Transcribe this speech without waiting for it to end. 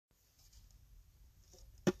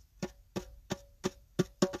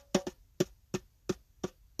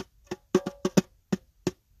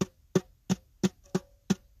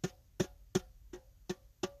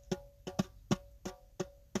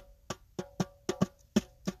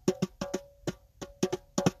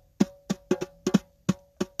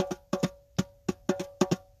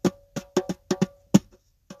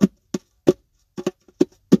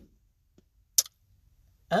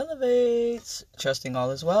elevates. Trusting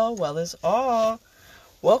all is well, well is all.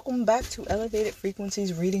 Welcome back to Elevated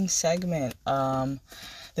Frequencies reading segment.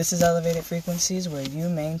 This is Elevated Frequencies, where you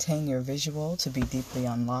maintain your visual to be deeply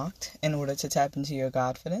unlocked in order to tap into your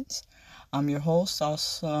Godfidence. I'm your host.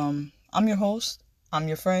 I'm your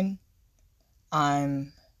friend.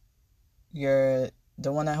 I'm the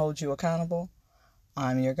one that holds you accountable.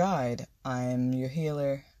 I'm your guide. I'm your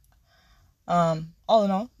healer. All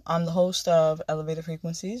in all, I'm the host of Elevated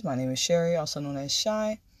Frequencies. My name is Sherry, also known as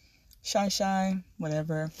Shy,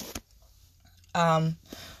 whatever.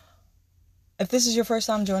 If this is your first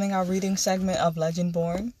time joining our reading segment of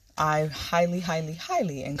Legendborn, I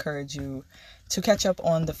highly encourage you to catch up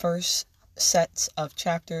on the first sets of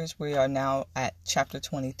chapters. We are now at chapter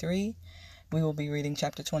 23. We will be reading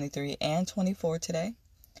chapter 23 and 24 today.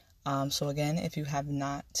 So again, if you have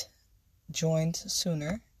not joined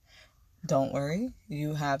sooner, don't worry.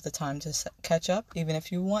 You have the time to catch up, even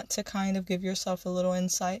if you want to kind of give yourself a little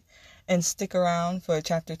insight and stick around for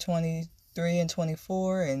chapter 23 and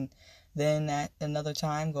 24, and then at another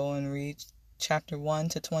time go and read chapter 1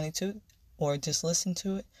 to 22, or just listen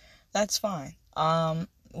to it. That's fine.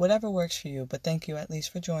 Whatever works for you, but thank you at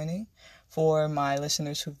least for joining. For my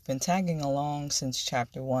listeners who've been tagging along since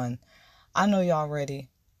chapter 1, I know y'all ready.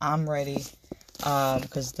 I'm ready.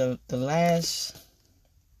 Because the last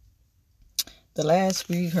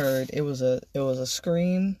we heard, it was a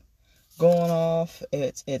scream going off.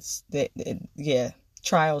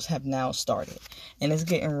 Trials have now started, and it's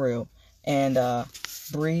getting real. And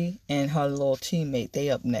Bree and her little teammate, they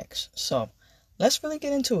up next. So let's really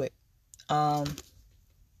get into it.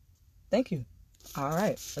 Thank you. All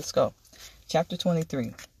right, let's go. Chapter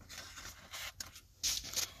 23.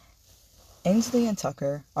 Ainsley and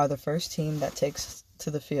Tucker are the first team that takes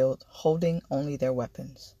to the field, holding only their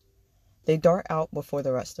weapons. They dart out before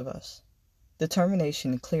the rest of us,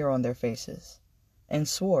 determination clear on their faces, and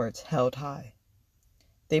swords held high.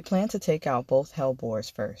 They plan to take out both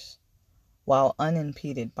hellbores first, while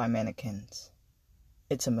unimpeded by mannequins.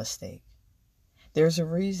 It's a mistake. There's a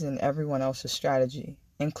reason everyone else's strategy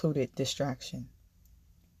included distraction.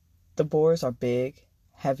 The boars are big,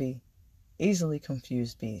 heavy, easily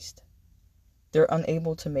confused beasts. They're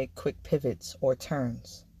unable to make quick pivots or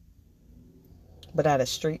turns. But at a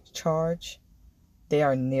straight charge, they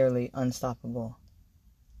are nearly unstoppable.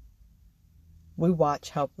 We watch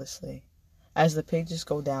helplessly as the pages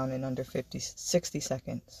go down in under 60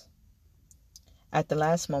 seconds. At the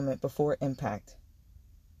last moment before impact,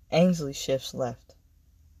 Ainsley shifts left.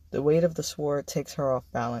 The weight of the sword takes her off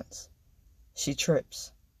balance. She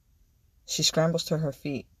trips. She scrambles to her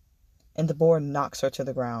feet, and the boar knocks her to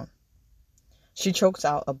the ground. She chokes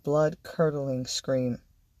out a blood-curdling scream.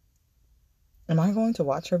 Am I going to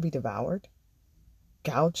watch her be devoured?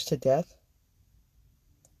 Gouged to death?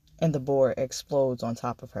 And the boar explodes on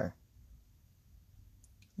top of her.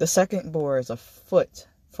 The second boar is a foot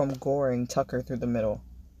from goring Tucker through the middle.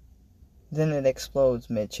 Then it explodes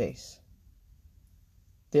mid-chase.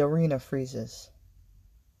 The arena freezes.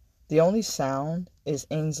 The only sound is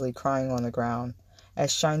Ainsley crying on the ground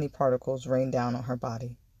as shiny particles rain down on her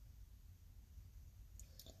body.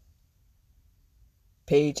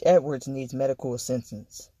 Paige Edwards needs medical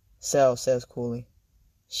assistance, Sel says coolly.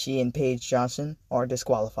 She and Paige Johnson are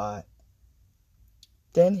disqualified.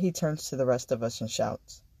 Then he turns to the rest of us and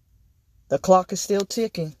shouts, "The clock is still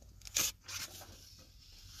ticking."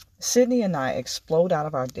 Sydney and I explode out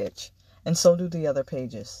of our ditch, and so do the other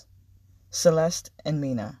pages. Celeste and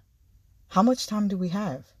Mina. How much time do we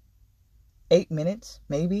have? 8 minutes,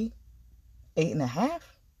 maybe? 8.5?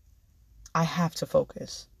 I have to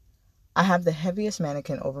focus. I have the heaviest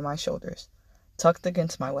mannequin over my shoulders, tucked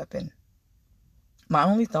against my weapon. My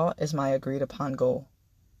only thought is my agreed-upon goal.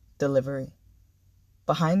 Delivery.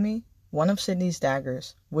 Behind me, one of Sydney's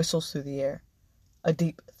daggers whistles through the air. A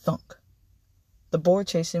deep thunk. The boar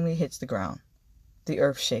chasing me hits the ground. The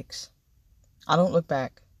earth shakes. I don't look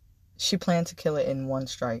back. She planned to kill it in one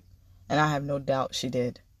strike, and I have no doubt she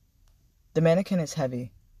did. The mannequin is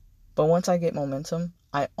heavy, but once I get momentum,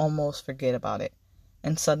 I almost forget about it.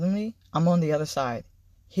 And suddenly, I'm on the other side,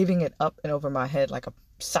 heaving it up and over my head like a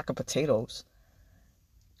sack of potatoes.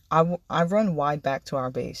 I run wide back to our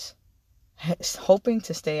base, hoping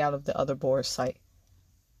to stay out of the other boar's sight.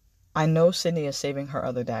 I know Sydney is saving her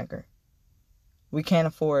other dagger. We can't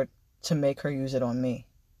afford to make her use it on me.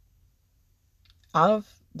 Out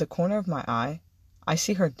of the corner of my eye, I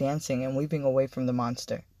see her dancing and weaving away from the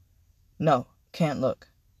monster. No, can't look.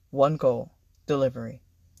 One goal, delivery.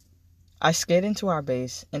 I skate into our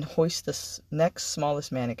base and hoist the next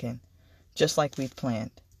smallest mannequin, just like we'd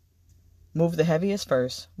planned. Move the heaviest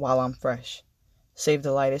first while I'm fresh. Save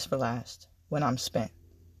the lightest for last, when I'm spent.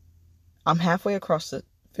 I'm halfway across the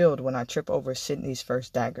field when I trip over Sydney's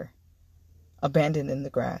first dagger, abandoned in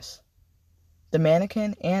the grass. The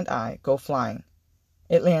mannequin and I go flying.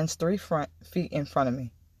 It lands 3 feet in front of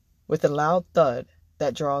me, with a loud thud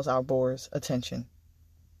that draws our boar's attention.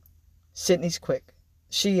 Sydney's quick.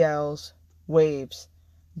 She yells, waves,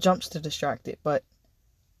 jumps to distract it, but,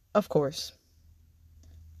 of course,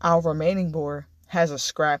 our remaining boar has a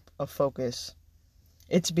scrap of focus.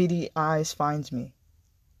 Its beady eyes finds me,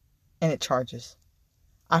 and it charges.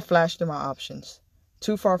 I flash through my options.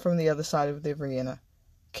 Too far from the other side of the arena.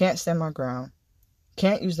 Can't stand my ground.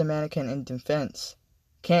 Can't use the mannequin in defense.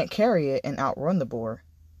 Can't carry it and outrun the boar.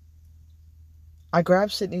 I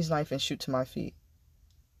grab Sydney's knife and shoot to my feet,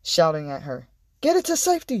 shouting at her, "Get it to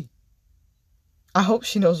safety!" I hope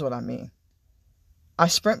she knows what I mean. I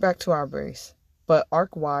sprint back to our brace, but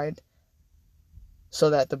arc wide so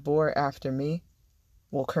that the boar after me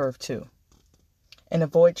will curve too, and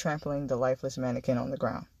avoid trampling the lifeless mannequin on the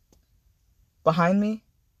ground. Behind me,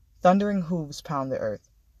 thundering hooves pound the earth.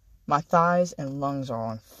 My thighs and lungs are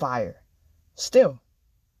on fire. Still,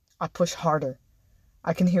 I push harder.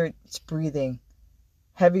 I can hear its breathing,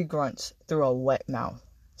 heavy grunts through a wet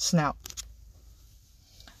snout.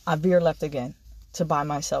 I veer left again to buy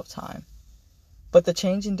myself time, but the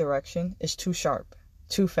change in direction is too sharp,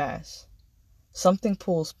 too fast. Something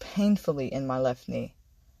pulls painfully in my left knee.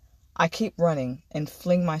 I keep running and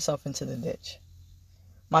fling myself into the ditch.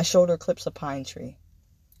 My shoulder clips a pine tree.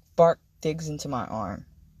 Bark digs into my arm,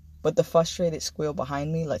 but the frustrated squeal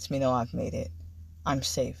behind me lets me know I've made it. I'm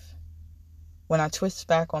safe. When I twist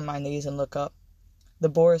back on my knees and look up, the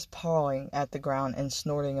boar is pawing at the ground and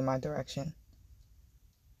snorting in my direction.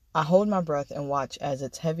 I hold my breath and watch as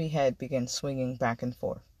its heavy head begins swinging back and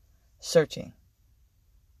forth, searching.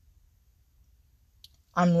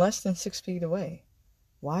 I'm less than 6 feet away.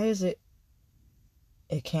 Why is it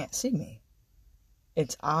can't see me?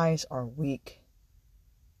 Its eyes are weak.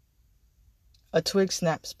 A twig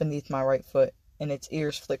snaps beneath my right foot, and its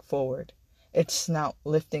ears flick forward, its snout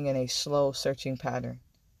lifting in a slow, searching pattern.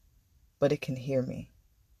 But it can hear me.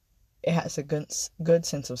 It has a good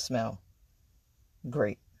sense of smell.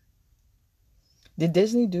 Great. Did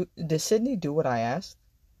Sydney do what I asked?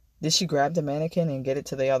 Did she grab the mannequin and get it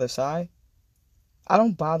to the other side? I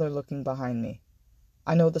don't bother looking behind me.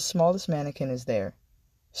 I know the smallest mannequin is there,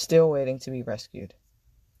 still waiting to be rescued.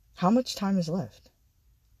 How much time is left?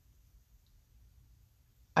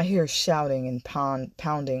 I hear shouting and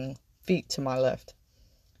pounding feet to my left.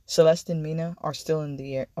 Celeste and Mina are still in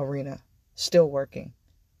the arena, still working.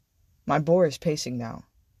 My boar is pacing now,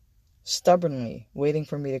 stubbornly waiting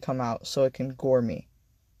for me to come out so it can gore me.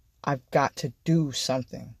 I've got to do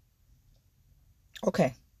something.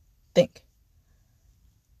 Okay, think.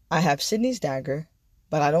 I have Sydney's dagger,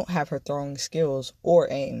 but I don't have her throwing skills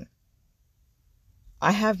or aim.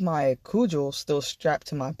 I have my cudgel still strapped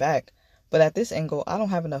to my back, but at this angle I don't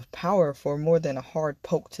have enough power for more than a hard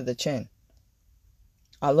poke to the chin.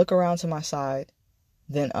 I look around to my side,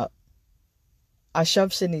 then up. I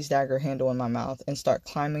shove Sydney's dagger handle in my mouth and start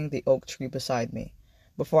climbing the oak tree beside me,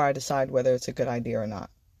 before I decide whether it's a good idea or not.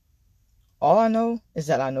 All I know is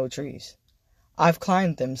that I know trees. I've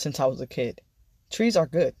climbed them since I was a kid. Trees are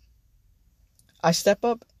good. I step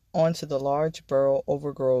up onto the large burl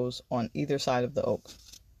overgrows on either side of the oak,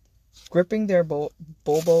 gripping their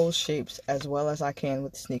bulbous shapes as well as I can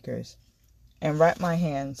with sneakers, and wrap my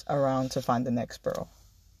hands around to find the next burl.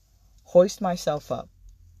 Hoist myself up.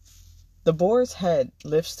 The boar's head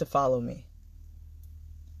lifts to follow me,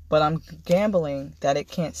 but I'm gambling that it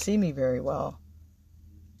can't see me very well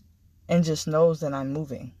and just knows that I'm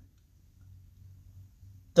moving.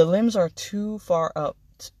 The limbs are too far up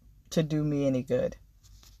to do me any good,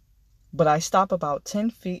 but I stop about 10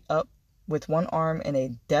 feet up with one arm in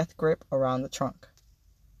a death grip around the trunk,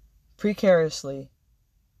 precariously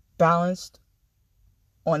balanced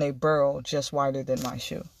on a burl just wider than my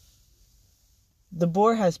shoe. The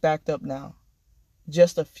boar has backed up now,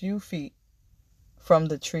 just a few feet from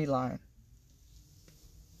the tree line.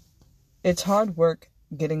 It's hard work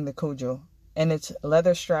getting the cudgel and its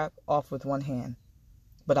leather strap off with one hand,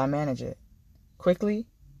 but I manage it quickly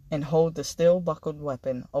and hold the still buckled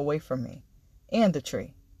weapon away from me and the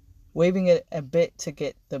tree, waving it a bit to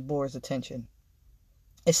get the boar's attention.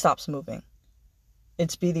 It stops moving.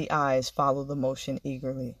 Its beady eyes follow the motion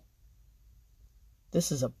eagerly.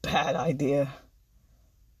 This is a bad idea.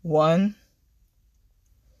 1,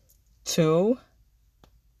 2,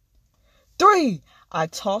 3! I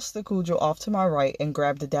toss the cudgel off to my right and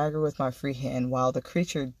grab the dagger with my free hand while the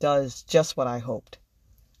creature does just what I hoped.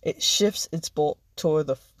 It shifts its bolt toward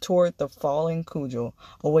the falling cudgel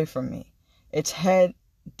away from me. Its head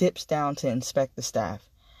dips down to inspect the staff,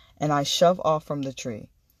 and I shove off from the tree,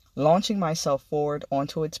 launching myself forward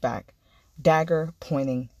onto its back, dagger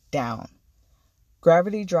pointing down.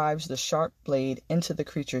 Gravity drives the sharp blade into the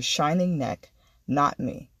creature's shining neck, not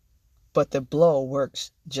me, but the blow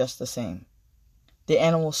works just the same. The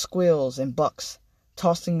animal squeals and bucks,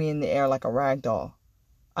 tossing me in the air like a rag doll.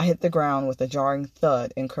 I hit the ground with a jarring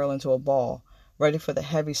thud and curl into a ball, ready for the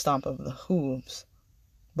heavy stomp of the hooves,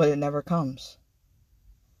 but it never comes.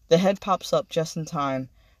 The head pops up just in time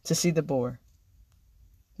to see the boar.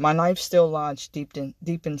 My knife, still lodged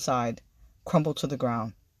deep inside, crumbled to the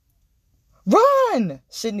ground. "Run!"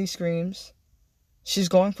 Sydney screams. She's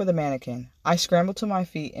going for the mannequin. I scramble to my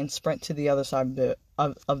feet and sprint to the other side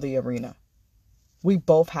of the arena. We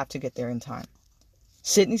both have to get there in time.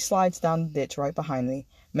 Sydney slides down the ditch right behind me,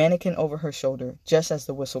 mannequin over her shoulder, just as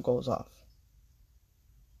the whistle goes off.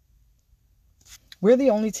 We're the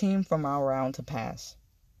only team from our round to pass.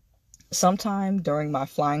 Sometime during my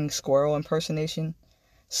flying squirrel impersonation,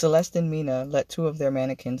 Celeste and Mina let 2 of their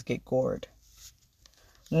mannequins get gored.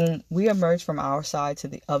 When we emerge from our side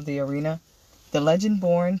of the arena, the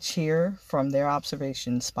Legendborn cheer from their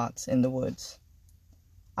observation spots in the woods.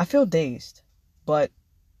 I feel dazed, but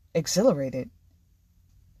exhilarated.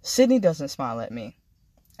 Sydney doesn't smile at me.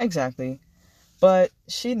 Exactly. But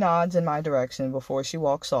she nods in my direction before she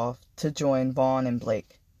walks off to join Vaughn and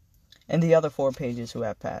Blake, and the other 4 pages who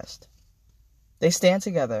have passed. They stand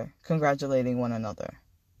together, congratulating one another.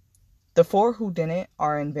 The 4 who didn't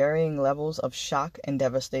are in varying levels of shock and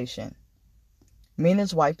devastation.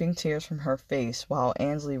 Mina's wiping tears from her face while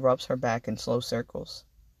Ansley rubs her back in slow circles.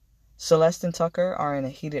 Celeste and Tucker are in a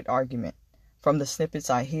heated argument. From the snippets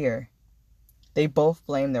I hear, they both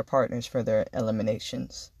blame their partners for their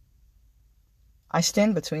eliminations. I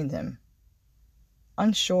stand between them,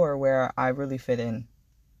 unsure where I really fit in.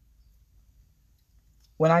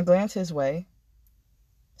 When I glance his way,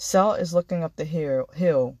 Cell is looking up the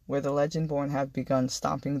hill where the Legendborn have begun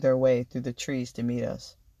stomping their way through the trees to meet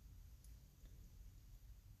us.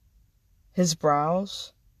 His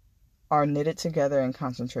brows are knitted together in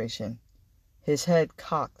concentration, his head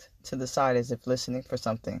cocked to the side as if listening for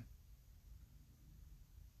something.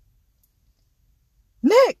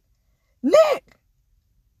 "Nick! Nick!"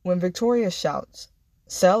 When Victoria shouts,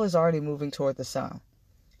 Cell is already moving toward the sound.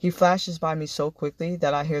 He flashes by me so quickly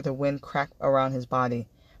that I hear the wind crack around his body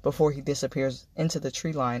before he disappears into the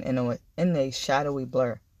tree line in a shadowy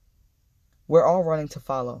blur. We're all running to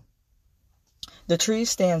follow. The trees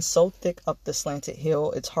stand so thick up the slanted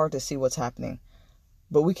hill it's hard to see what's happening,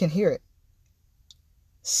 but we can hear it.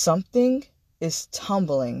 Something is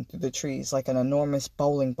tumbling through the trees like an enormous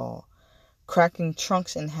bowling ball, cracking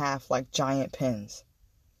trunks in half like giant pins.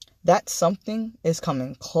 That something is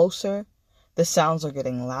coming closer, the sounds are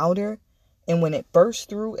getting louder, and when it bursts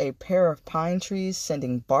through a pair of pine trees,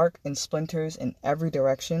 sending bark and splinters in every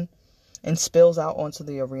direction, and spills out onto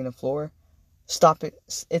the arena floor,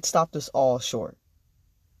 it stopped us all short.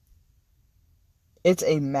 It's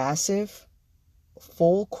a massive,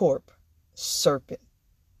 full-corp serpent.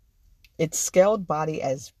 Its scaled body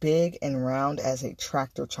as big and round as a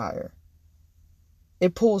tractor tire.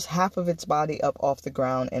 It pulls half of its body up off the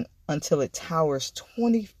ground until it towers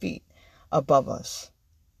 20 feet above us.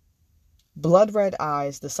 Blood-red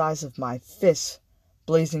eyes the size of my fists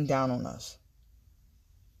blazing down on us.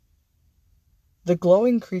 The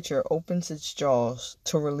glowing creature opens its jaws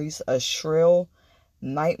to release a shrill,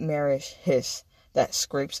 nightmarish hiss that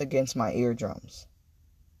scrapes against my eardrums.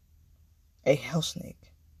 A hell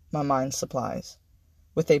snake, my mind supplies,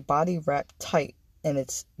 with a body wrapped tight in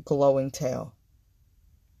its glowing tail.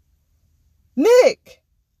 "Nick!"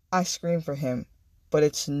 I scream for him, but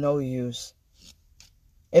it's no use.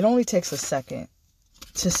 It only takes a second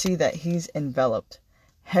to see that he's enveloped,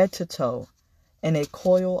 head to toe, in a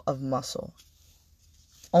coil of muscle.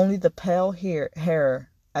 Only the pale hair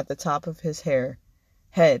at the top of his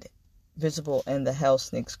head visible in the hell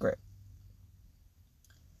snake's grip.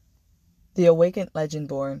 The awakened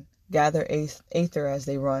Legendborn gather aether as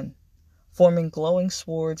they run, forming glowing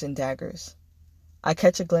swords and daggers. I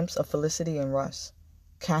catch a glimpse of Felicity and Russ,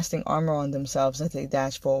 casting armor on themselves as they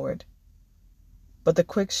dash forward. But the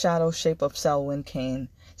quick shadow shape of Selwyn Kane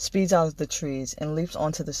speeds out of the trees and leaps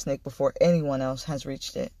onto the snake before anyone else has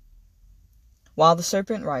reached it. While the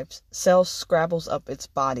serpent ripes, Cell scrabbles up its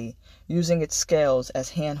body, using its scales as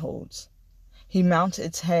handholds. He mounts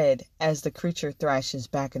its head as the creature thrashes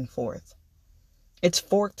back and forth, its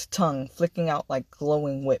forked tongue flicking out like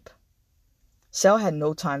glowing whip. Cell had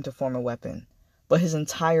no time to form a weapon, but his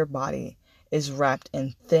entire body is wrapped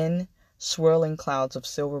in thin, swirling clouds of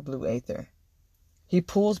silver blue aether. He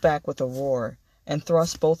pulls back with a roar and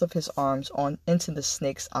thrusts both of his arms on into the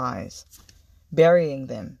snake's eyes, burying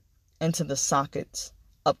them into the sockets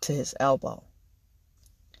up to his elbow.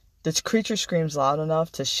 The creature screams loud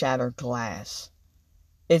enough to shatter glass.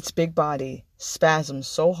 Its big body spasms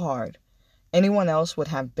so hard, anyone else would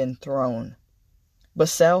have been thrown. But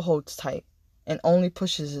Sel holds tight and only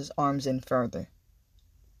pushes his arms in further.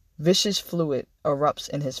 Vicious fluid erupts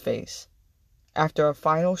in his face. After a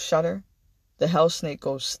final shudder, the hell snake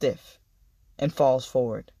goes stiff and falls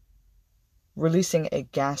forward, releasing a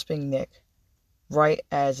gasping Nick right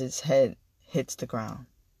as its head hits the ground.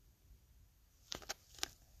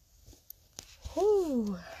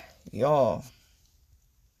 Whew, y'all.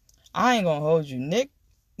 I ain't gonna hold you, Nick.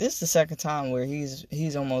 This is the second time where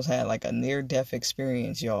he's almost had like a near-death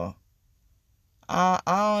experience, y'all. I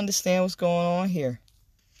don't understand what's going on here.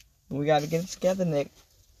 We got to get it together, Nick.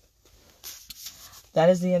 That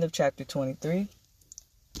is the end of chapter 23.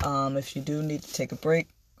 If you do need to take a break,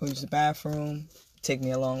 go use the bathroom, take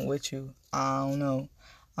me along with you. I don't know.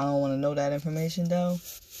 I don't want to know that information, though.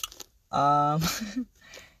 You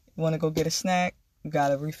want to go get a snack? You got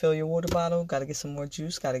to refill your water bottle. Got to get some more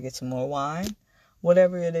juice. Got to get some more wine.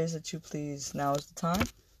 Whatever it is that you please, now is the time.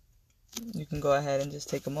 You can go ahead and just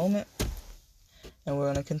take a moment. And we're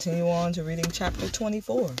going to continue on to reading chapter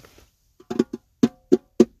 24.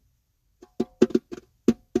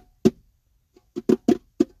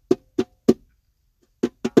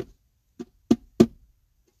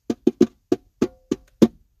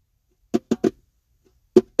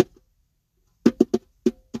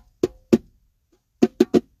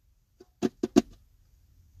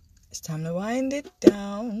 It's time to wind it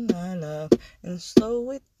down, my love, and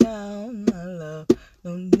slow it down, my love.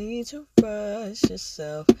 No need to rush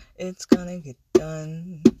yourself, it's gonna get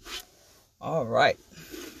done. All right.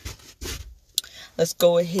 Let's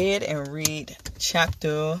go ahead and read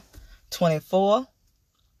chapter 24.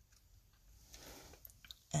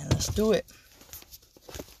 And let's do it.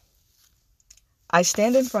 I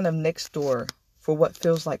stand in front of Nick's door for what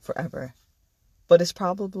feels like forever, but it's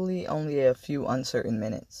probably only a few uncertain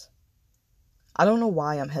minutes. I don't know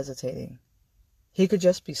why I'm hesitating. He could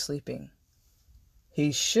just be sleeping.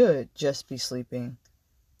 He should just be sleeping.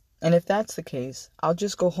 And if that's the case, I'll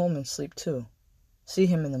just go home and sleep too. See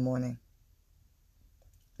him in the morning.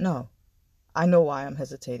 No, I know why I'm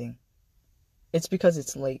hesitating. It's because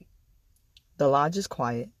it's late. The lodge is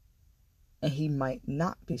quiet, and he might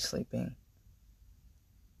not be sleeping.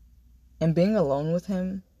 And being alone with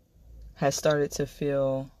him has started to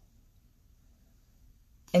feel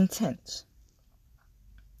intense.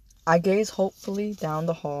 I gaze hopefully down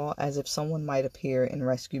the hall as if someone might appear and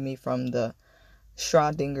rescue me from the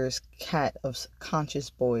Schrodinger's cat of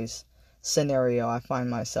conscious boys scenario I find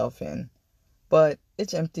myself in. But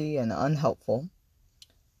it's empty and unhelpful.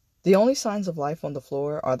 The only signs of life on the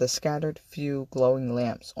floor are the scattered few glowing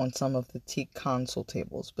lamps on some of the teak console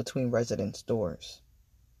tables between residents' doors.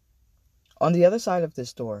 On the other side of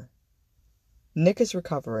this door, Nick is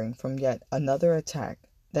recovering from yet another attack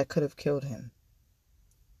that could have killed him.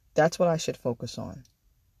 That's what I should focus on.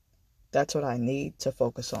 That's what I need to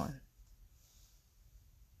focus on.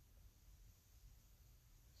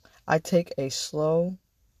 I take a slow,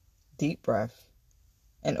 deep breath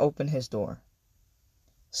and open his door,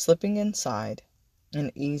 slipping inside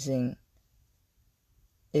and easing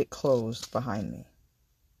it closed behind me.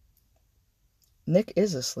 Nick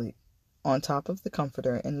is asleep, on top of the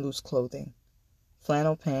comforter in loose clothing,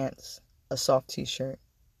 flannel pants, a soft t-shirt.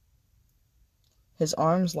 His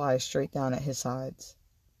arms lie straight down at his sides.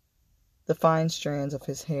 The fine strands of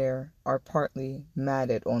his hair are partly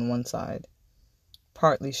matted on one side,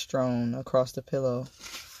 partly strewn across the pillow,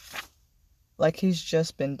 like he's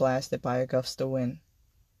just been blasted by a gust of wind.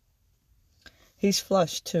 He's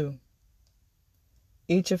flushed, too.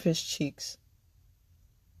 Each of his cheeks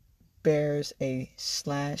bears a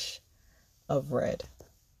slash of red.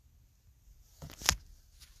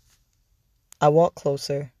 I walk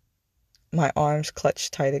closer, my arms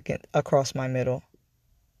clutched tight across my middle.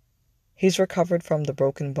 He's recovered from the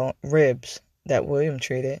broken ribs that William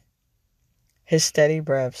treated. His steady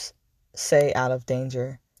breaths say out of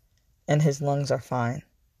danger, and his lungs are fine.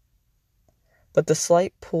 But the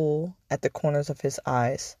slight pull at the corners of his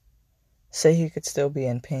eyes say he could still be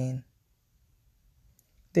in pain.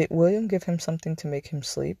 Did William give him something to make him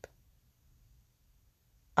sleep?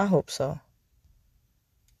 I hope so.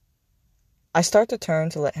 I start to turn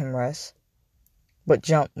to let him rest, but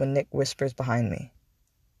jump when Nick whispers behind me.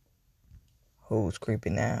 Who's creepy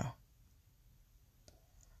now?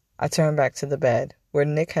 I turn back to the bed, where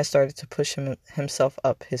Nick has started to push himself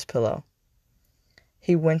up his pillow.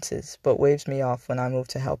 He winces, but waves me off when I move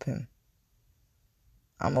to help him.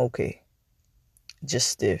 I'm okay. Just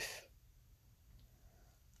stiff.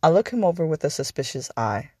 I look him over with a suspicious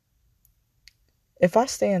eye. If I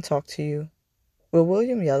stay and talk to you, will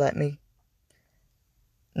William yell at me?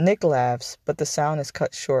 Nick laughs, but the sound is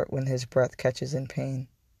cut short when his breath catches in pain.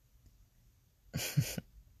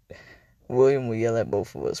 William will yell at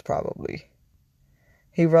both of us, probably.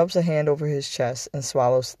 He rubs a hand over his chest and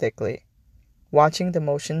swallows thickly. Watching the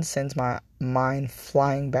motion sends my mind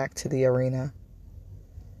flying back to the arena.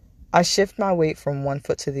 I shift my weight from one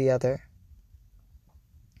foot to the other.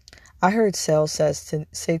 I heard Sel say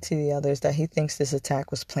to the others that he thinks this attack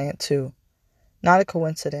was planned too. Not a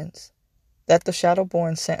coincidence. That the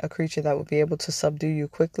Shadowborn sent a creature that would be able to subdue you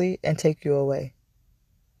quickly and take you away.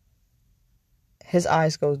 His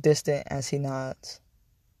eyes go distant as he nods.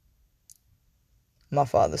 My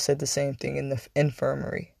father said the same thing in the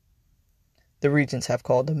infirmary. The regents have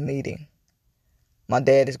called a meeting. My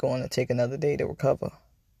dad is going to take another day to recover,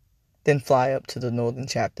 then fly up to the northern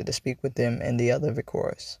chapter to speak with them and the other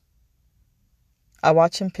vicors. I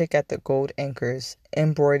watch him pick at the gold anchors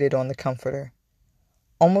embroidered on the comforter,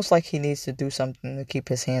 almost like he needs to do something to keep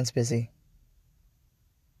his hands busy.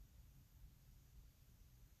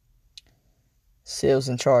 Seal's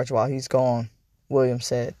in charge while he's gone, William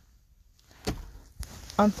said.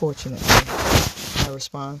 Unfortunately, I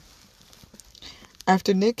respond.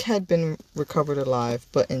 After Nick had been recovered alive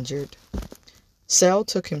but injured, Sel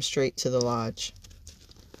took him straight to the lodge.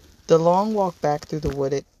 The long walk back through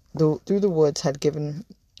the woods had given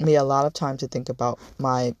me a lot of time to think about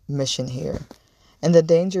my mission here and the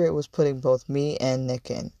danger it was putting both me and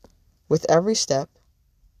Nick in. With every step,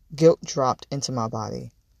 guilt dropped into my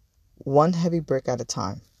body, one heavy brick at a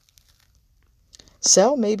time.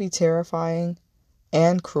 Sel may be terrifying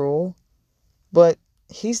and cruel, but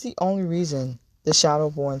he's the only reason the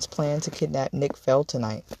Shadowborn's plan to kidnap Nick failed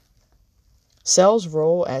tonight. Sel's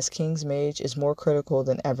role as King's Mage is more critical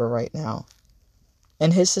than ever right now,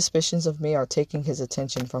 and his suspicions of me are taking his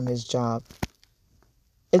attention from his job.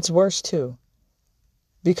 It's worse too,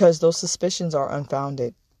 because those suspicions are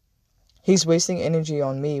unfounded. He's wasting energy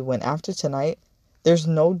on me when after tonight, there's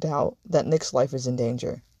no doubt that Nick's life is in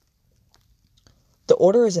danger. The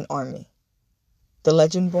Order is an army. The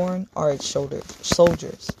Legendborn are its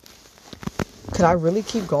soldiers. Could I really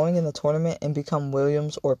keep going in the tournament and become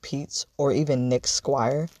William's or Pete's or even Nick's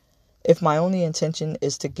squire if my only intention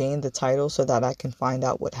is to gain the title so that I can find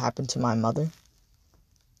out what happened to my mother?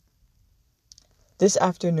 This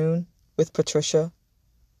afternoon, with Patricia,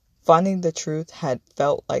 finding the truth had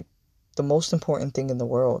felt like the most important thing in the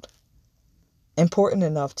world. Important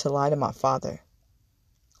enough to lie to my father,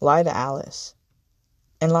 lie to Alice,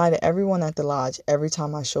 and lie to everyone at the lodge every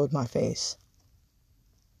time I showed my face.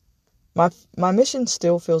 My mission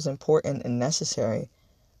still feels important and necessary,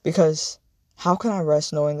 because how can I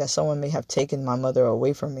rest knowing that someone may have taken my mother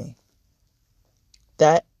away from me?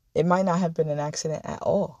 That it might not have been an accident at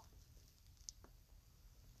all.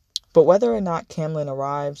 But whether or not Camlin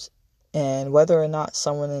arrives, and whether or not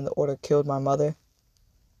someone in the Order killed my mother,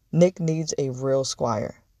 Nick needs a real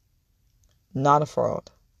squire, not a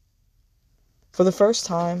fraud. For the first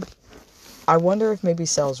time, I wonder if maybe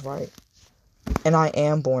Sel's right, and I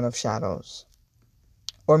am born of shadows.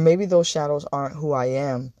 Or maybe those shadows aren't who I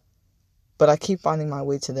am, but I keep finding my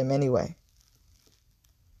way to them anyway.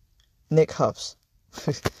 Nick huffs.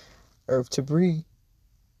 Earth to Bree.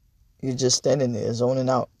 You're just standing there, zoning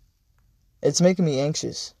out. It's making me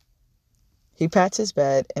anxious. He pats his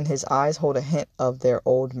bed, and his eyes hold a hint of their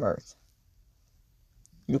old mirth.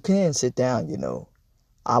 You can sit down, you know.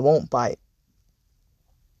 I won't bite.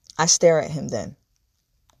 I stare at him then.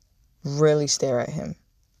 Really stare at him.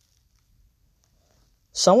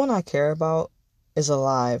 Someone I care about is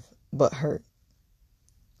alive but hurt.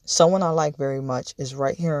 Someone I like very much is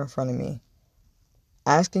right here in front of me,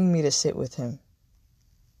 asking me to sit with him.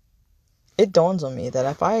 It dawns on me that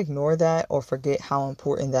if I ignore that or forget how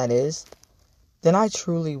important that is, then I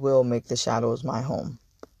truly will make the shadows my home.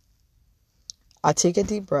 I take a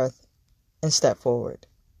deep breath and step forward,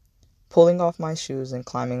 pulling off my shoes and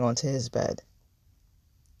climbing onto his bed.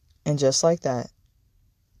 And just like that,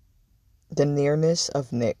 the nearness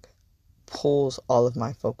of Nick pulls all of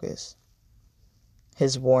my focus.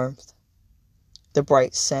 His warmth, the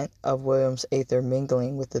bright scent of William's aether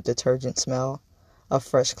mingling with the detergent smell of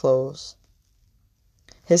fresh clothes.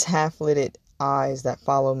 His half-lidded eyes that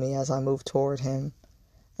follow me as I move toward him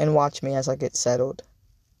and watch me as I get settled.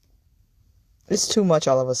 It's too much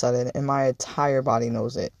all of a sudden, and my entire body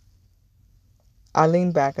knows it. I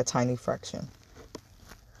lean back a tiny fraction.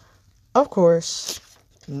 Of course,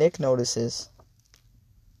 Nick notices.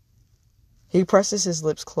 He presses his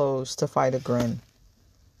lips closed to fight a grin,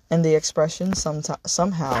 and the expression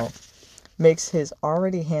somehow makes his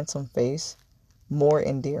already handsome face more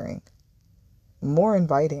endearing, more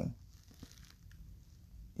inviting.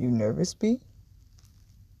 You nervous, Bee?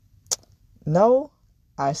 No,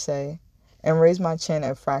 I say, and raise my chin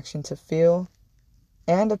a fraction to feel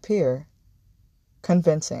and appear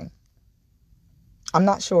convincing. I'm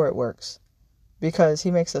not sure it works, because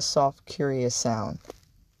he makes a soft, curious sound.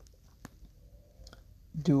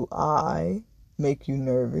 Do I make you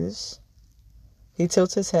nervous? He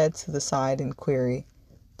tilts his head to the side in query,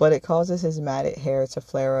 but it causes his matted hair to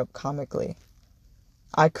flare up comically.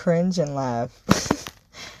 I cringe and laugh.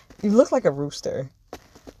 You look like a rooster.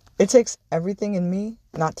 It takes everything in me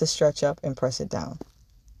not to stretch up and press it down.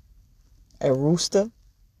 A rooster?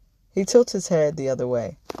 He tilts his head the other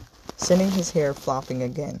way, sending his hair flopping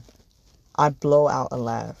again. I blow out a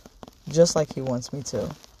laugh, just like he wants me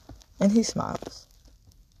to, and he smiles.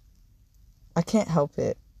 I can't help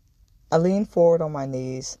it. I lean forward on my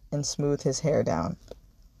knees and smooth his hair down.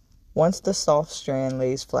 Once the soft strand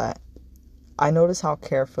lays flat, I notice how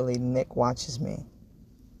carefully Nick watches me,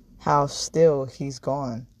 how still he's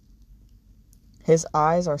gone. His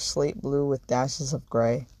eyes are slate blue with dashes of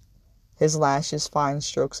gray, his lashes fine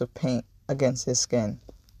strokes of paint against his skin.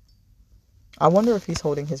 I wonder if he's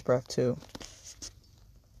holding his breath too.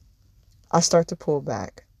 I start to pull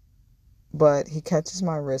back, but he catches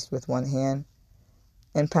my wrist with one hand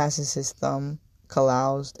and passes his thumb,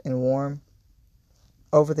 calloused and warm,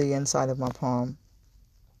 over the inside of my palm.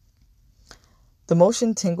 The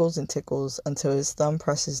motion tingles and tickles until his thumb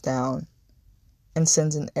presses down and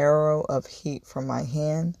sends an arrow of heat from my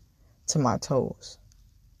hand to my toes.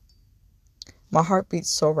 My heart beats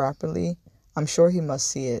so rapidly, I'm sure he must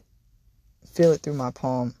see it, feel it through my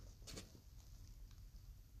palm.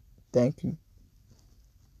 Thank you.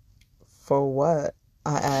 For what?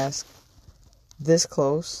 I ask. This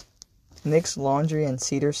close, Nick's laundry and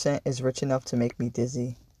cedar scent is rich enough to make me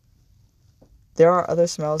dizzy. There are other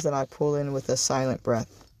smells that I pull in with a silent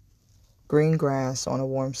breath. Green grass on a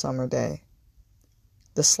warm summer day.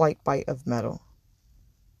 The slight bite of metal.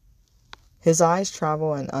 His eyes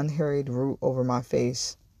travel an unhurried route over my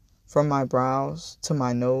face, from my brows to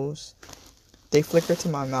my nose. They flicker to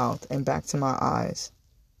my mouth and back to my eyes.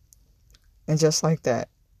 And just like that,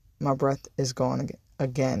 my breath is gone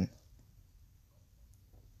again.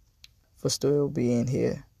 For still being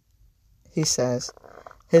here, he says,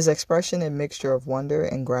 his expression a mixture of wonder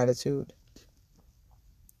and gratitude.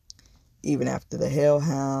 Even after the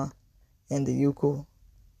hellhound and the yokel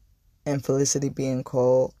and Felicity being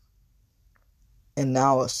called, and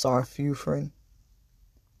now a sarfufrin.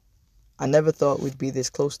 I never thought we'd be this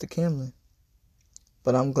close to Kimlin,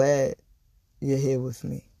 but I'm glad you're here with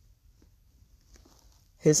me.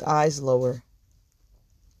 His eyes lower.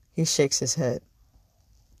 He shakes his head.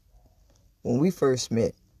 When we first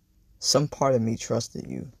met, some part of me trusted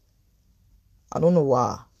you. I don't know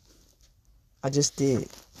why. I just did.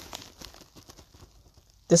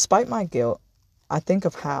 Despite my guilt, I think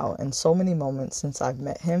of how, in so many moments since I've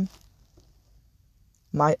met him,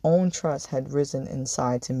 my own trust had risen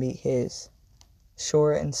inside to meet his,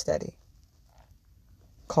 sure and steady.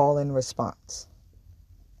 Call and response.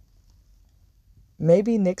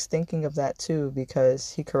 Maybe Nick's thinking of that too,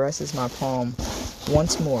 because he caresses my palm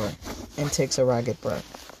once more and takes a ragged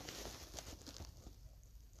breath.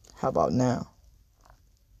 How about now?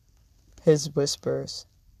 His whispers,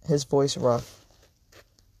 his voice rough.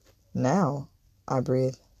 Now, I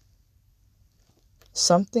breathe.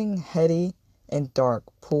 Something heady and dark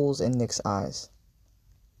pools in Nick's eyes.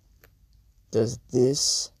 Does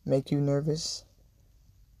this make you nervous?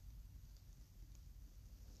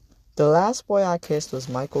 The last boy I kissed was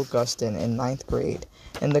Michael Gustin in 9th grade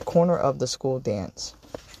in the corner of the school dance.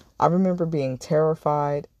 I remember being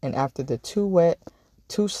terrified and after the too wet,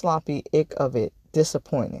 too sloppy ick of it,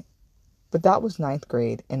 disappointed. But that was 9th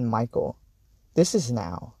grade and Michael. This is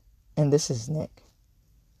now, and this is Nick.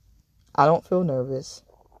 I don't feel nervous.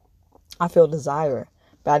 I feel desire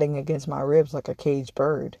batting against my ribs like a caged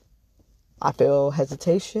bird. I feel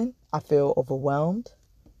hesitation. I feel overwhelmed.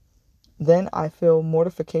 Then I feel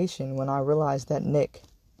mortification when I realize that Nick,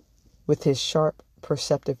 with his sharp,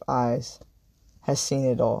 perceptive eyes, has seen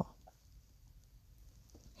it all.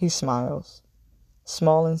 He smiles,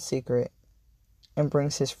 small and secret, and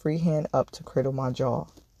brings his free hand up to cradle my jaw,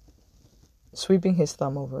 sweeping his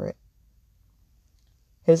thumb over it.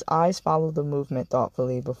 His eyes follow the movement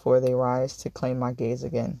thoughtfully before they rise to claim my gaze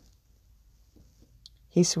again.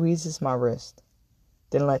 He squeezes my wrist,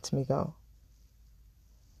 then lets me go.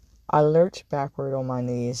 I lurch backward on my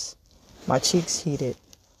knees, my cheeks heated,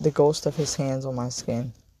 the ghost of his hands on my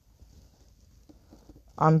skin.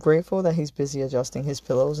 I'm grateful that he's busy adjusting his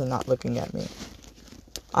pillows and not looking at me.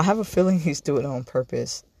 I have a feeling he's doing it on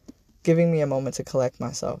purpose, giving me a moment to collect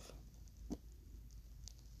myself.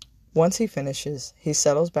 Once he finishes, he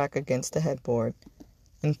settles back against the headboard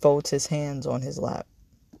and folds his hands on his lap.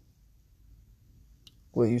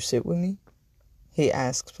 "Will you sit with me?" he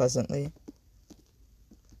asks pleasantly.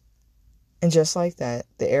 And just like that,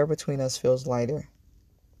 the air between us feels lighter,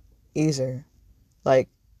 easier, like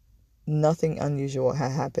nothing unusual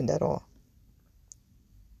had happened at all.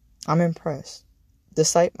 I'm impressed.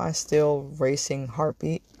 Despite my still racing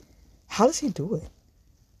heartbeat, how does he do it?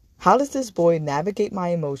 How does this boy navigate my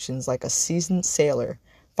emotions like a seasoned sailor,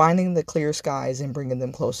 finding the clear skies and bringing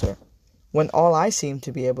them closer, when all I seem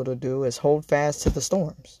to be able to do is hold fast to the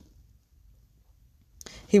storms?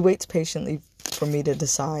 He waits patiently for me to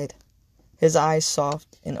decide, his eyes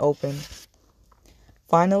soft and open.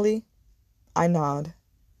 Finally, I nod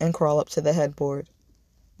and crawl up to the headboard,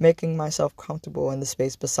 making myself comfortable in the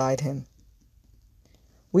space beside him.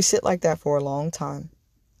 We sit like that for a long time,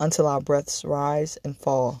 until our breaths rise and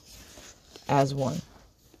fall as one.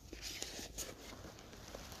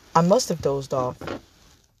 I must have dozed off,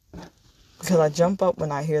 because I jump up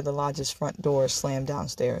when I hear the lodge's front door slam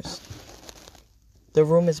downstairs. The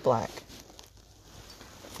room is black.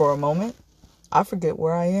 For a moment, I forget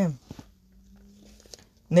where I am.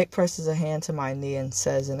 Nick presses a hand to my knee and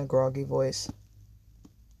says in a groggy voice,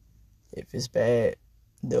 "If it's bad,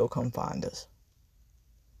 they'll come find us."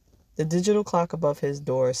 The digital clock above his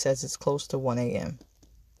door says it's close to 1 a.m.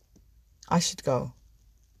 I should go.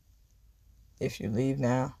 "If you leave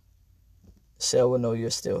now, Cell will know you're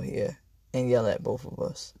still here and yell at both of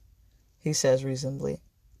us," he says reasonably.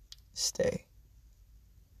 "Stay."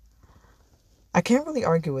 I can't really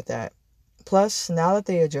argue with that. Plus, now that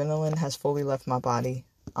the adrenaline has fully left my body,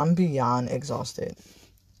 I'm beyond exhausted.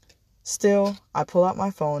 Still, I pull out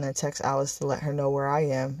my phone and text Alice to let her know where I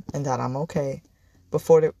am and that I'm okay,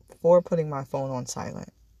 before putting my phone on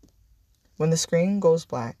silent. When the screen goes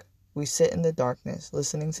black, we sit in the darkness,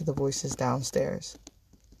 listening to the voices downstairs,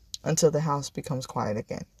 until the house becomes quiet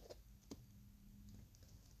again.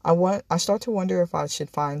 I start to wonder if I should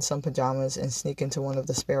find some pajamas and sneak into one of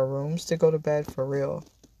the spare rooms to go to bed for real.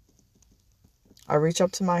 I reach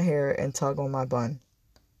up to my hair and tug on my bun.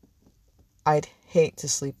 I'd hate to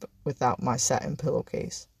sleep without my satin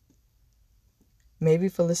pillowcase. Maybe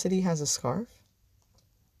Felicity has a scarf?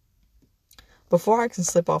 Before I can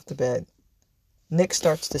slip off the bed, Nick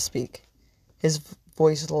starts to speak, his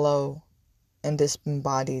voice low and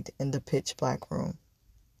disembodied in the pitch black room.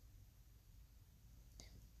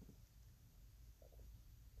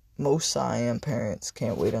 "Most Siam parents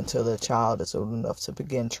can't wait until their child is old enough to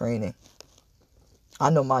begin training. I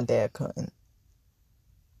know my dad couldn't.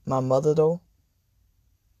 My mother, though,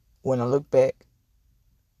 when I look back,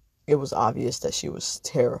 it was obvious that she was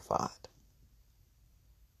terrified."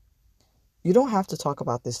 "You don't have to talk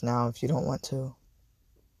about this now if you don't want to."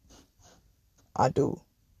 I do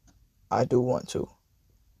want to."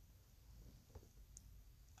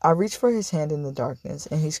 I reach for his hand in the darkness,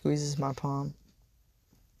 and he squeezes my palm.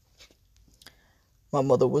 "My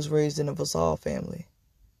mother was raised in a Vassal family,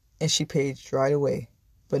 and she paged right away,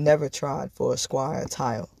 but never tried for a squire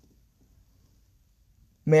tile.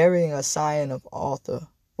 Marrying a scion of Arthur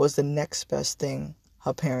was the next best thing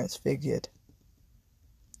her parents figured.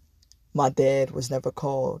 My dad was never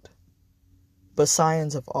called, but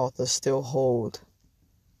scions of Arthur still hold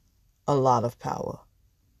a lot of power.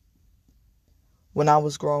 When I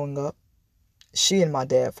was growing up, she and my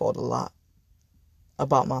dad fought a lot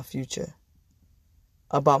about my future,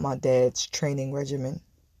 about my dad's training regimen.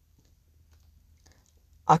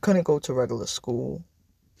 I couldn't go to regular school.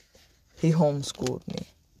 He homeschooled me,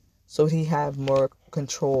 so he had more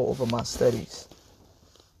control over my studies.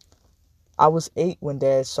 I was 8 when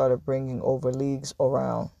Dad started bringing over leagues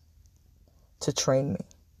around to train me.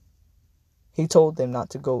 He told them not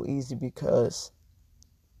to go easy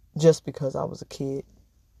just because I was a kid.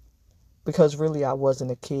 Because really I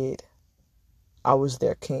wasn't a kid. I was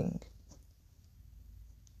their king.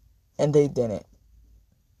 And they didn't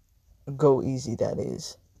go easy, that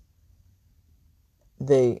is.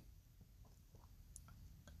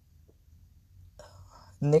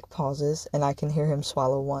 Nick pauses, and I can hear him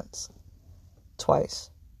swallow once, twice.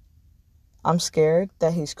 I'm scared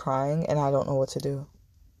that he's crying, and I don't know what to do.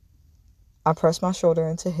 I press my shoulder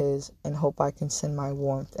into his and hope I can send my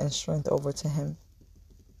warmth and strength over to him.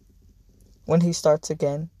 When he starts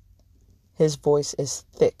again, his voice is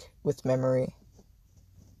thick with memory.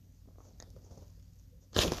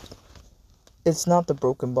 "It's not the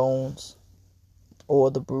broken bones or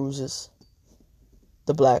the bruises,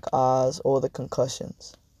 the black eyes, or the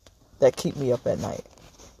concussions that keep me up at night.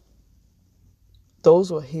 Those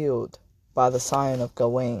were healed by the sign of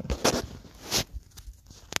Gawain.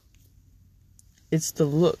 It's the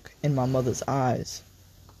look in my mother's eyes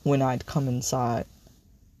when I'd come inside,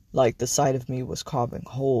 like the sight of me was carving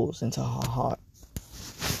holes into her heart.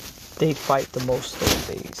 They'd fight the most those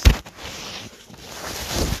days.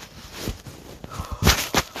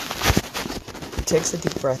 He takes a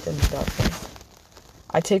deep breath in the darkness.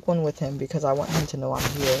 I take one with him because I want him to know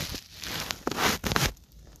I'm here.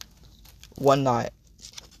 One night,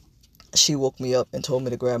 she woke me up and told me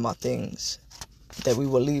to grab my things, that we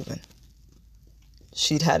were leaving.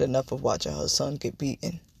 She'd had enough of watching her son get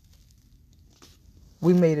beaten.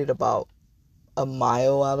 We made it about a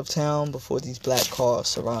mile out of town before these black cars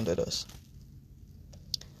surrounded us.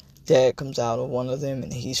 Dad comes out of one of them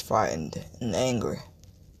and he's frightened and angry.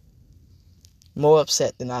 More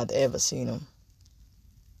upset than I'd ever seen him.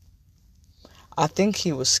 I think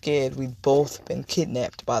he was scared we'd both been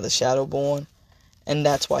kidnapped by the Shadowborn, and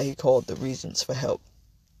that's why he called the Regents for help.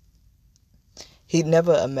 He'd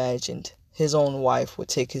never imagined his own wife would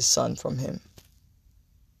take his son from him.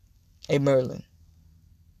 A Merlin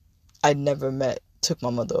I'd never met took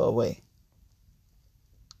my mother away,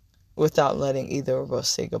 without letting either of us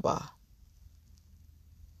say goodbye.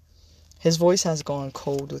 His voice has gone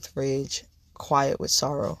cold with rage, quiet with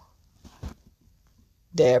sorrow.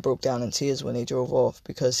 Dad broke down in tears when they drove off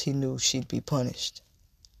because he knew she'd be punished.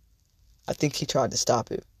 I think he tried to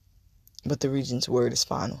stop it, but the Regent's word is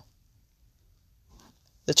final.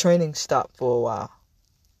 The training stopped for a while.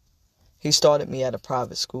 He started me at a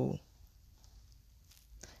private school.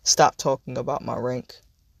 Stopped talking about my rank,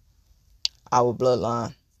 our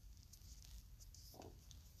bloodline.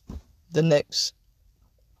 The next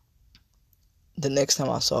time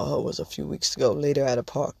I saw her was a few weeks ago, later at a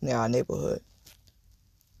park near our neighborhood.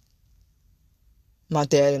 My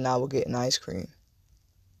dad and I were getting ice cream.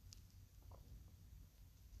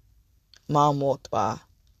 Mom walked by,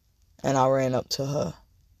 and I ran up to her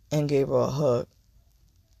and gave her a hug.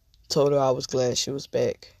 Told her I was glad she was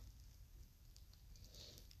back.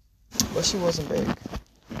 But she wasn't back.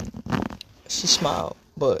 She smiled,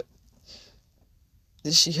 but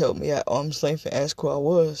then she held me at arm's length and asked who I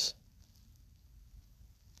was.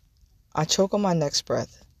 I choke on my next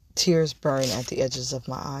breath. Tears burn at the edges of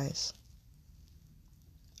my eyes.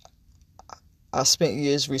 I spent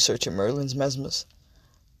years researching Merlin's mesmers,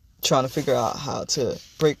 trying to figure out how to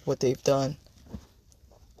break what they've done.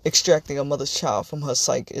 Extracting a mother's child from her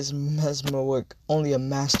psyche is mesmer work only a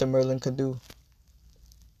master Merlin could do.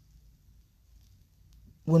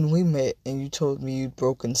 When we met and you told me you'd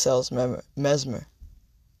broken Cell's mesmer,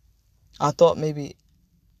 I thought maybe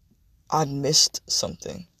I'd missed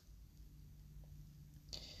something.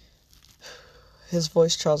 His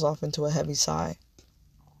voice trails off into a heavy sigh.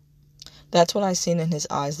 That's what I seen in his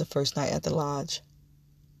eyes the first night at the lodge.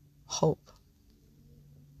 Hope.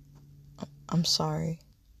 I'm sorry,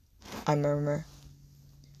 I murmur.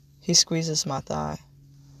 He squeezes my thigh.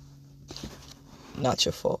 Not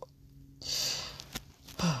your fault.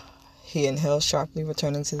 He inhales sharply,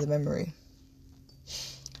 returning to the memory.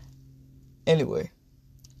 Anyway,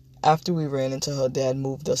 after we ran into her, Dad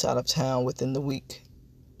moved us out of town within the week.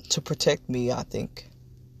 To protect me, I think.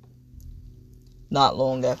 Not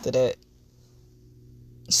long after that,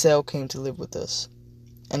 Cell came to live with us,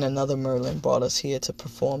 and another Merlin brought us here to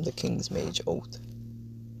perform the King's Mage Oath.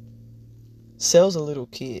 Cell's a little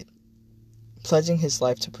kid, pledging his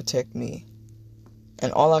life to protect me,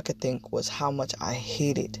 and all I could think was how much I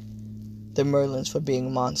hated the Merlins for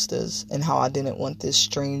being monsters, and how I didn't want this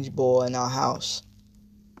strange boy in our house.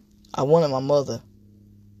 I wanted my mother.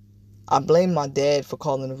 I blamed my dad for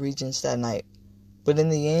calling the Regents that night, but in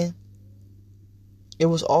the end, it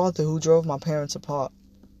was Arthur who drove my parents apart.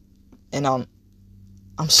 And I'm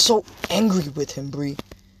so angry with him, Bree.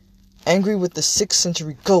 Angry with the 6th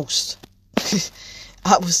century ghost.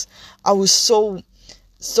 I was so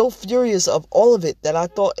furious of all of it that I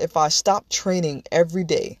thought if I stopped training every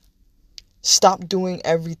day, stopped doing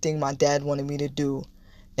everything my dad wanted me to do,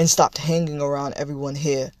 and stopped hanging around everyone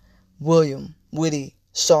here, William, Whitty,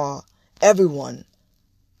 Saw, everyone,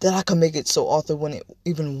 that I could make it so Arthur wouldn't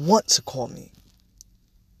even want to call me.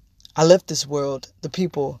 I left this world, the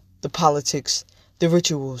people, the politics, the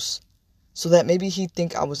rituals, so that maybe he'd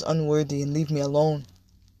think I was unworthy and leave me alone.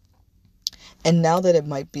 And now that it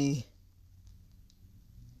might be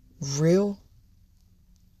real,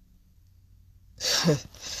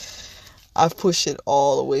 I've pushed it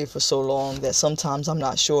all away for so long that sometimes I'm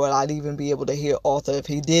not sure I'd even be able to hear Arthur if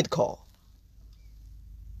he did call.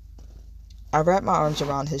 I wrap my arms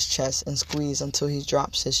around his chest and squeeze until he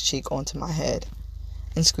drops his cheek onto my head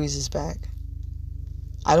and squeezes back.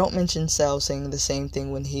 I don't mention Sel saying the same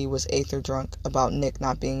thing when he was aether drunk about Nick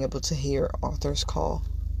not being able to hear Arthur's call.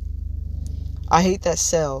 I hate that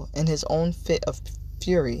Sel, in his own fit of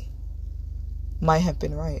fury, might have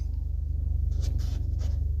been right.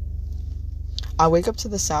 I wake up to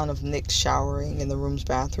the sound of Nick showering in the room's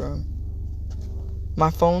bathroom. My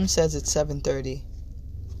phone says it's 7:30,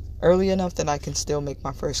 early enough that I can still make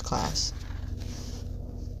my first class.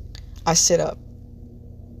 I sit up,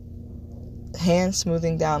 hands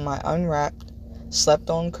smoothing down my unwrapped,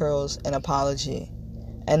 slept-on curls in apology,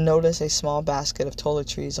 and notice a small basket of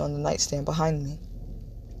toiletries on the nightstand behind me.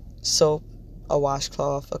 Soap, a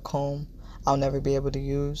washcloth, a comb I'll never be able to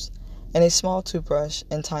use, and a small toothbrush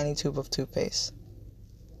and tiny tube of toothpaste.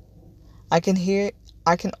 I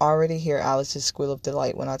can already hear Alice's squeal of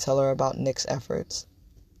delight when I tell her about Nick's efforts.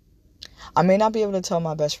 I may not be able to tell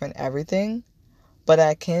my best friend everything, but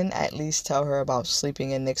I can at least tell her about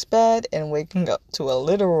sleeping in Nick's bed and waking up to a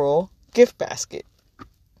literal gift basket.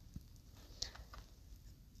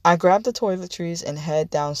 I grab the toiletries and head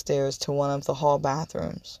downstairs to one of the hall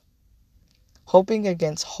bathrooms, hoping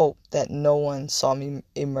against hope that no one saw me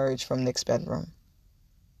emerge from Nick's bedroom.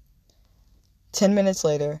 10 minutes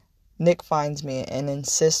later, Nick finds me and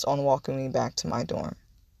insists on walking me back to my dorm.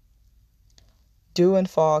 Dew and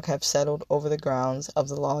fog have settled over the grounds of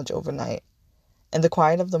the lodge overnight, and the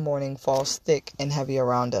quiet of the morning falls thick and heavy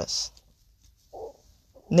around us.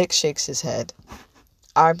 Nick shakes his head,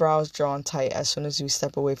 eyebrows drawn tight as soon as we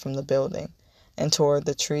step away from the building and toward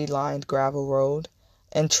the tree-lined gravel road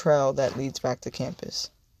and trail that leads back to campus.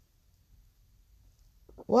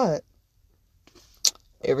 What?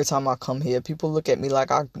 Every time I come here, people look at me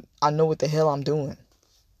like I know what the hell I'm doing.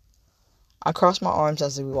 I cross my arms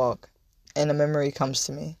as we walk, and a memory comes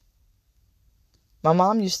to me. My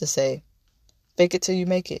mom used to say, fake it till you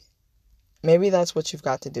make it. Maybe that's what you've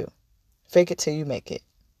got to do. Fake it till you make it.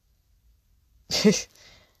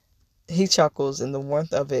 He chuckles, and the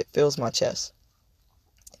warmth of it fills my chest.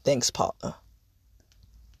 Thanks, partner.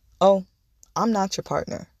 Oh, I'm not your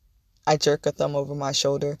partner. I jerk a thumb over my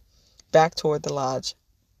shoulder, back toward the lodge.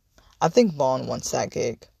 I think Vaughn wants that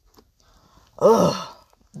gig. Ugh,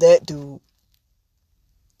 that dude.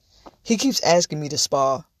 He keeps asking me to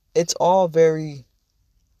spar. It's all very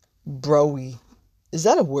bro-y. Is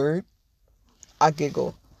that a word? I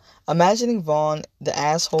giggle, imagining Vaughn, the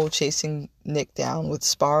asshole chasing Nick down with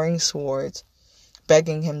sparring swords,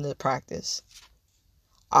 begging him to practice.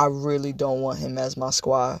 I really don't want him as my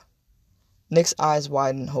squire. Nick's eyes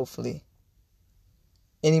widen hopefully.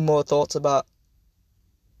 Any more thoughts about...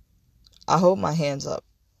 I hold my hands up.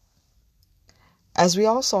 As we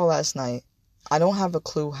all saw last night, I don't have a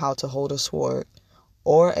clue how to hold a sword,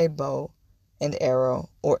 or a bow and arrow,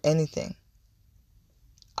 or anything.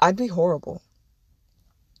 I'd be horrible.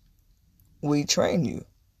 We train you,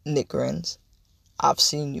 Nick grins. I've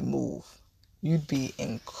seen you move. You'd be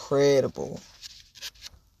incredible.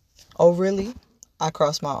 Oh, really? I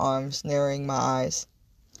cross my arms, narrowing my eyes.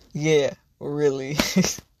 Yeah, really.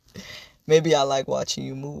 Maybe I like watching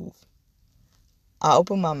you move. I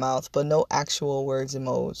open my mouth, but no actual words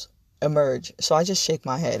emerge, so I just shake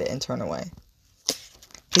my head and turn away.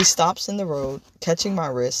 He stops in the road, catching my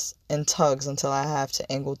wrists, and tugs until I have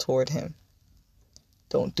to angle toward him.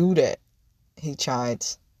 Don't do that, he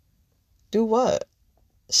chides. Do what?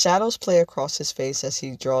 Shadows play across his face as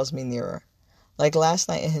he draws me nearer. Like last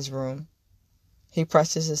night in his room, he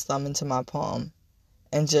presses his thumb into my palm,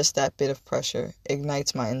 and just that bit of pressure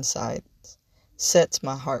ignites my insides, sets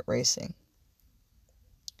my heart racing.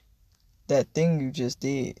 That thing you just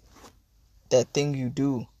did, that thing you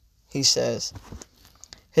do, he says,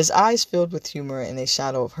 his eyes filled with humor and a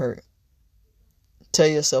shadow of hurt. Tell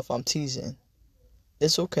yourself I'm teasing.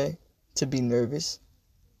 It's okay to be nervous.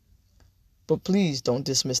 But please don't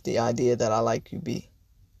dismiss the idea that I like you, B.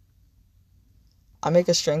 I make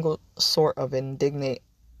a strangled sort of indignant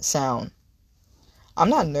sound. I'm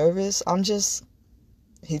not nervous, I'm just...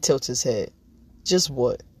 He tilts his head. Just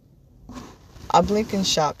what? I blink in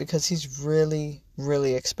shock because he's really,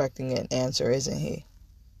 really expecting an answer, isn't he?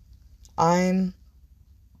 I'm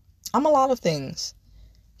a lot of things.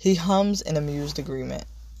 He hums in amused agreement,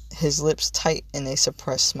 his lips tight in a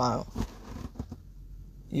suppressed smile.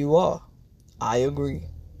 You are. I agree.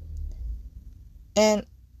 And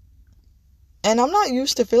I'm not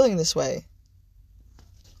used to feeling this way.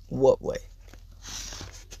 What way?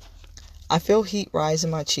 I feel heat rise in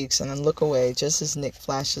my cheeks and I look away just as Nick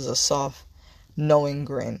flashes a soft, knowing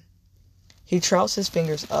grin. He trails his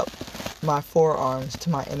fingers up my forearms to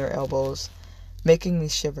my inner elbows, making me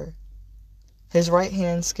shiver. His right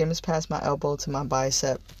hand skims past my elbow to my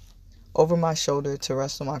bicep, over my shoulder to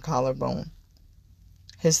rest on my collarbone.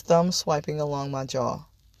 His thumb swiping along my jaw.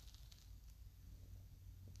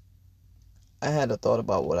 I had a thought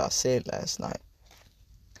about what I said last night.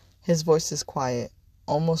 His voice is quiet,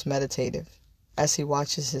 almost meditative, as he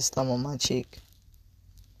watches his thumb on my cheek.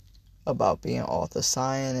 About being Arthur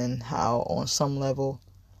Scion and how, on some level,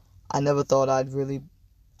 I never thought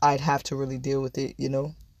I'd have to really deal with it, you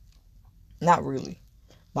know? Not really.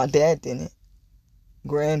 My dad didn't.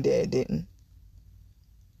 Granddad didn't.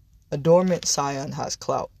 A dormant scion has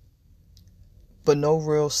clout, but no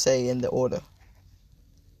real say in the order.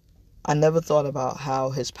 I never thought about how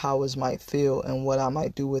his powers might feel and what I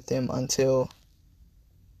might do with them until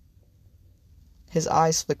his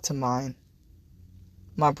eyes flick to mine.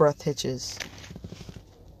 My breath hitches.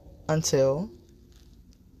 Until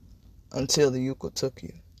the Yuko took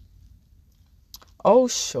you. Oh,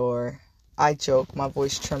 sure. I joke, my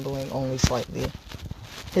voice trembling only slightly.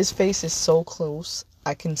 His face is so close,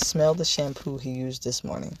 I can smell the shampoo he used this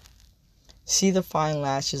morning. See the fine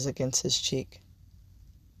lashes against his cheek.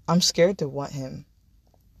 I'm scared to want him,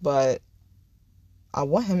 but I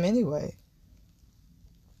want him anyway.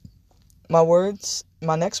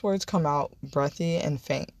 My next words come out breathy and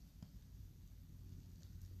faint.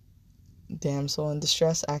 Damsel in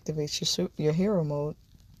distress activates your hero mode.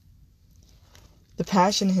 The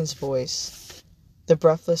passion in his voice, the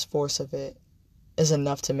breathless force of it, is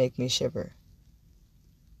enough to make me shiver.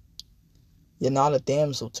 You're not a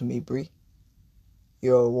damsel to me, Bree.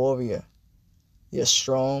 You're a warrior. You're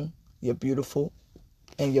strong, you're beautiful,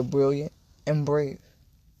 and you're brilliant and brave.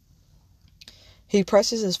 He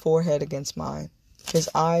presses his forehead against mine, his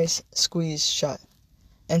eyes squeezed shut,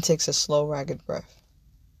 and takes a slow, ragged breath.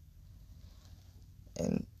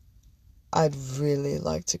 And I'd really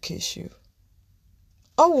like to kiss you.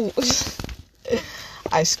 Oh!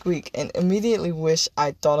 I squeak and immediately wish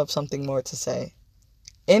I'd thought of something more to say.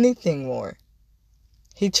 Anything more.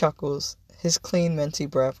 He chuckles, his clean, minty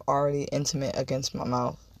breath already intimate against my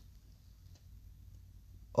mouth.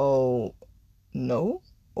 Oh, no?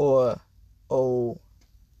 Or, oh,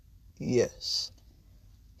 yes.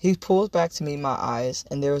 He pulls back to meet my eyes,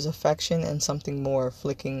 and there is affection and something more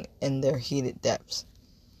flicking in their heated depths.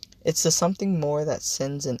 It's the something more that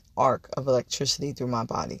sends an arc of electricity through my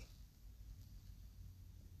body.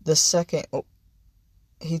 The second,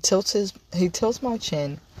 he tilts my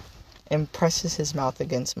chin and presses his mouth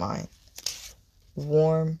against mine,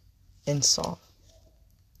 warm and soft.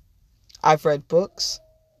 I've read books,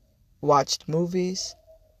 watched movies,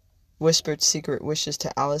 whispered secret wishes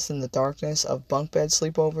to Alice in the darkness of bunk bed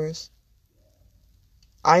sleepovers.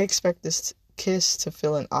 I expect this kiss to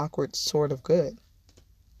feel an awkward sort of good.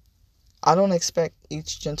 I don't expect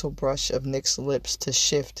each gentle brush of Nick's lips to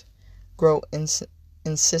shift, grow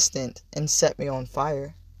insistent, and set me on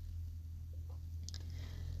fire.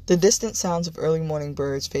 The distant sounds of early morning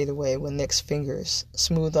birds fade away when Nick's fingers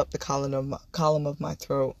smooth up the column of my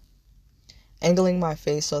throat, angling my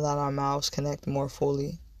face so that our mouths connect more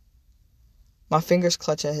fully. My fingers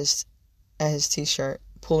clutch at his t-shirt,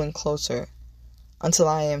 pulling closer, until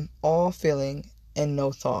I am all feeling and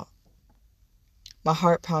no thought. My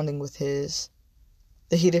heart pounding with his,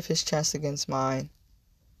 the heat of his chest against mine,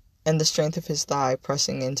 and the strength of his thigh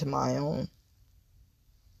pressing into my own.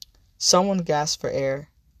 Someone gasps for air,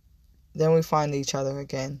 then we find each other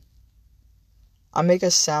again. I make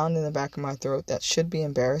a sound in the back of my throat that should be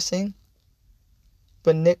embarrassing,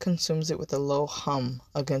 but Nick consumes it with a low hum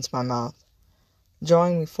against my mouth,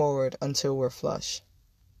 drawing me forward until we're flush.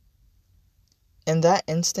 In that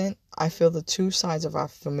instant, I feel the two sides of our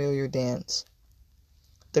familiar dance.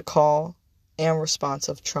 The call and response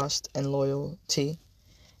of trust and loyalty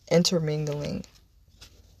intermingling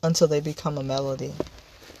until they become a melody.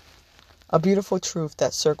 A beautiful truth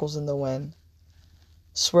that circles in the wind,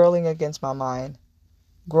 swirling against my mind,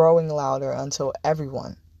 growing louder until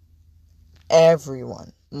everyone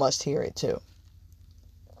must hear it too.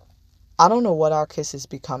 I don't know what our kiss is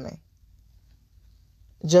becoming.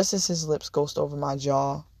 Just as his lips ghost over my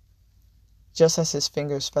jaw, just as his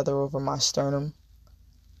fingers feather over my sternum,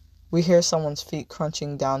 we hear someone's feet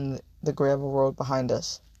crunching down the gravel road behind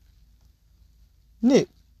us. Nick,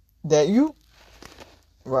 that you?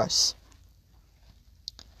 Russ.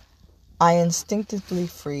 I instinctively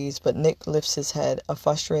freeze, but Nick lifts his head, a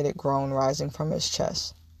frustrated groan rising from his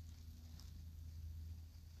chest.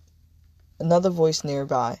 Another voice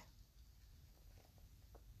nearby.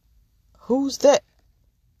 Who's that?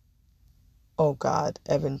 Oh God,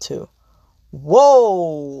 Evan too.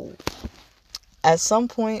 Whoa! At some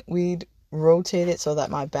point, we'd rotate it so that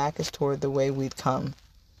my back is toward the way we'd come,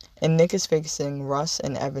 and Nick is facing Russ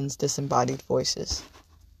and Evan's disembodied voices.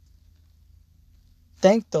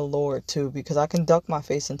 Thank the Lord, too, because I can duck my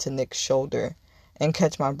face into Nick's shoulder and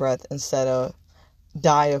catch my breath instead of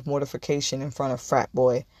die of mortification in front of frat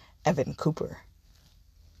boy Evan Cooper.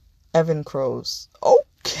 Evan crows.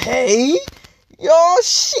 Okay, y'all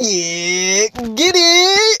shit, get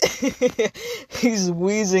it? He's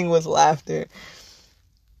wheezing with laughter.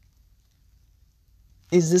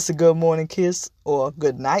 Is this a good morning kiss or a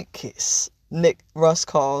good night kiss? Russ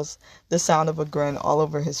calls, the sound of a grin all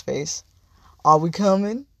over his face. Are we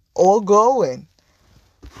coming or going?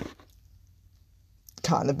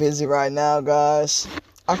 Kinda busy right now, guys.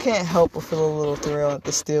 I can't help but feel a little thrill at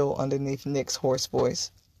the still underneath Nick's hoarse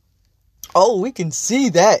voice. Oh, we can see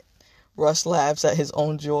that. Russ laughs at his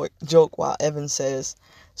own joke while Evan says,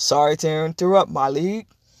 Sorry to interrupt, my league.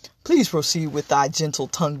 Please proceed with thy gentle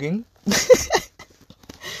tonguing.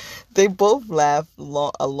 They both laugh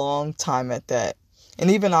a long time at that, and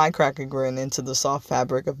even I crack a grin into the soft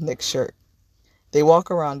fabric of Nick's shirt. They walk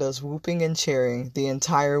around us, whooping and cheering the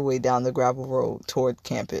entire way down the gravel road toward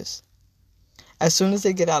campus. As soon as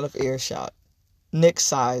they get out of earshot, Nick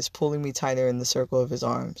sighs, pulling me tighter in the circle of his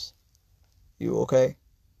arms. You okay?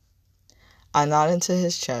 I nod into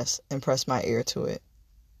his chest and press my ear to it.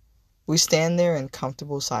 We stand there in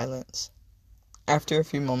comfortable silence. After a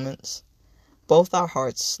few moments, both our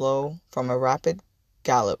hearts slow from a rapid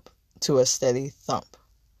gallop to a steady thump.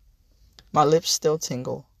 My lips still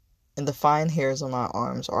tingle, and the fine hairs on my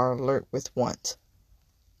arms are alert with want.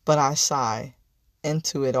 But I sigh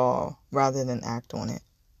into it all rather than act on it.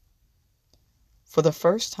 For the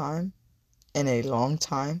first time in a long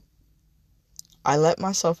time, I let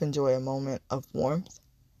myself enjoy a moment of warmth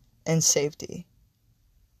and safety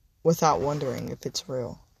without wondering if it's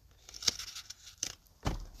real.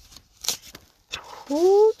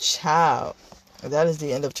 Ooh, child. That is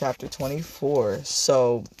the end of chapter 24.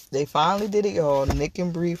 So, they finally did it, y'all. Nick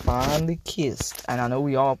and Bree finally kissed. And I know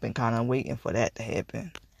we all been kind of waiting for that to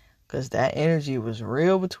happen. Because that energy was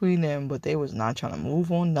real between them, but they was not trying to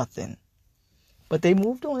move on nothing. But they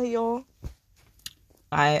moved on it, y'all.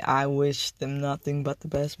 I wish them nothing but the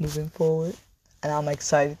best moving forward. And I'm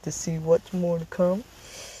excited to see what's more to come.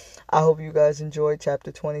 I hope you guys enjoyed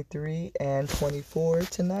chapter 23 and 24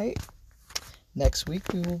 tonight. Next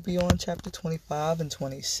week we will be on chapter 25 and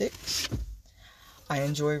 26. I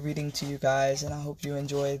enjoy reading to you guys, and I hope you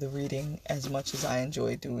enjoy the reading as much as I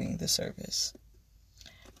enjoy doing the service.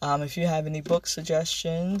 If you have any book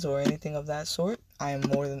suggestions or anything of that sort, I am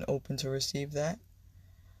more than open to receive that.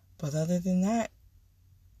 But other than that,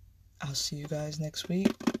 I'll see you guys next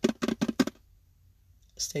week.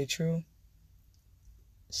 Stay true.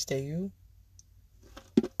 Stay you.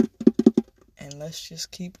 And let's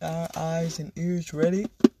just keep our eyes and ears ready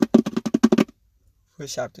for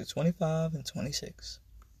chapter 25 and 26.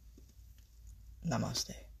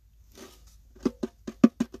 Namaste.